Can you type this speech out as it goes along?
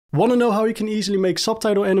Want to know how you can easily make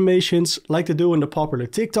subtitle animations like they do in the popular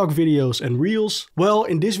TikTok videos and Reels? Well,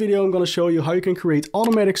 in this video I'm going to show you how you can create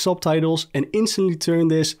automatic subtitles and instantly turn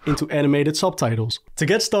this into animated subtitles. To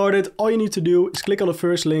get started, all you need to do is click on the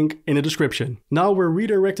first link in the description. Now we're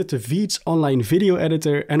redirected to VEED's online video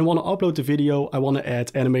editor and I want to upload the video I want to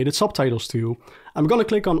add animated subtitles to. I'm going to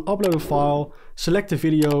click on upload a file, select the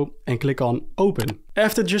video and click on open.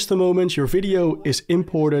 After just a moment, your video is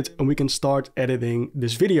imported and we can start editing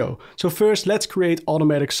this video. So first, let's create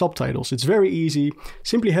automatic subtitles. It's very easy.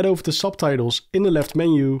 Simply head over to subtitles in the left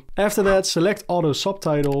menu. After that, select auto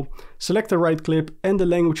subtitle, select the right clip and the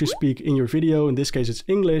language you speak in your video. In this case, it's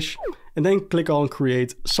English. And then click on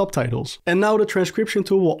create subtitles. And now the transcription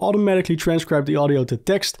tool will automatically transcribe the audio to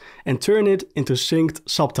text and turn it into synced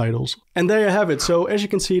subtitles. And there you have it. So as you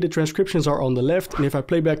can see, the transcriptions are on the left. And if I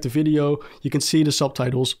play back the video, you can see the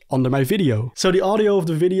subtitles under my video. So the audio of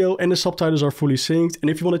the video and the subtitles are fully synced. And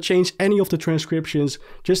if you want to change any of the transcriptions,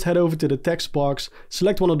 just head over to the text box,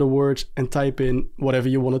 select one of the words and type in whatever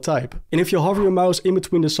you want to type. And if you hover your mouse in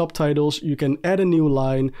between the subtitles, you can add a new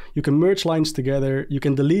line, you can merge lines together, you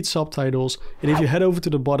can delete subtitles. And if you head over to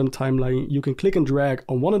the bottom timeline, you can click and drag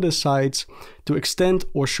on one of the sides to extend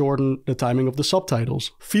or shorten the timing of the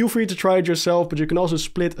subtitles. Feel free to try it yourself, but you can also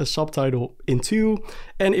split a subtitle in two.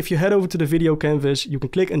 And if you head over to the video canvas, you can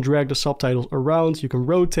click and drag the subtitles around, you can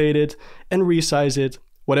rotate it and resize it,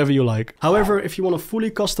 whatever you like. However, if you want to fully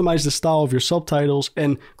customize the style of your subtitles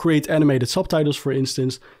and create animated subtitles, for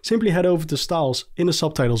instance, simply head over to styles in the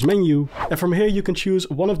subtitles menu. And from here, you can choose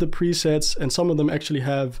one of the presets, and some of them actually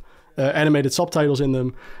have animated subtitles in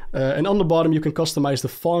them. And on the bottom, you can customize the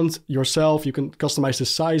font yourself. You can customize the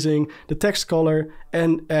sizing, the text color,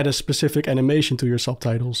 and add a specific animation to your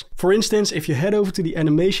subtitles. For instance, if you head over to the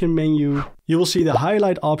animation menu, you will see the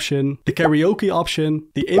highlight option, the karaoke option,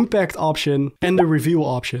 the impact option, and the review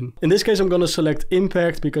option. In this case, I'm going to select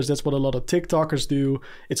impact because that's what a lot of TikTokers do.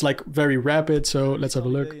 It's like very rapid. So let's have a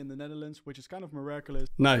look. In the Netherlands, which is kind of miraculous.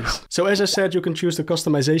 Nice. So as I said, you can choose the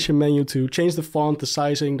customization menu to change the font, the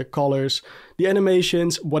sizing, the colors, the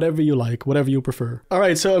animations, whatever you like, whatever you prefer. All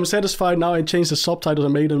right, so I'm satisfied now. I changed the subtitles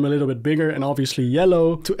and made them a little bit bigger and obviously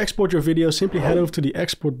yellow. To export your video, simply head over to the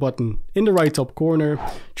export button in the right top corner,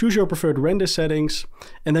 choose your preferred render settings,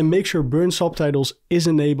 and then make sure burn subtitles is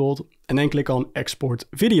enabled, and then click on export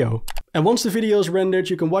video. And once the video is rendered,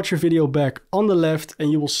 you can watch your video back on the left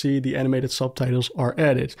and you will see the animated subtitles are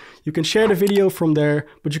added. You can share the video from there,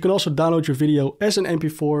 but you can also download your video as an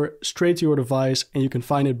MP4 straight to your device and you can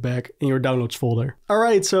find it back in your downloads folder. All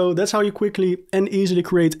right, so that's how you quickly and easily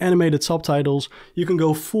create animated subtitles. You can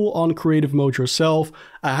go full on creative mode yourself.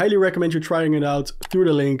 I highly recommend you trying it out through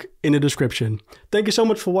the link in the description. Thank you so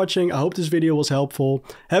much for watching. I hope this video was helpful.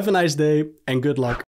 Have a nice day and good luck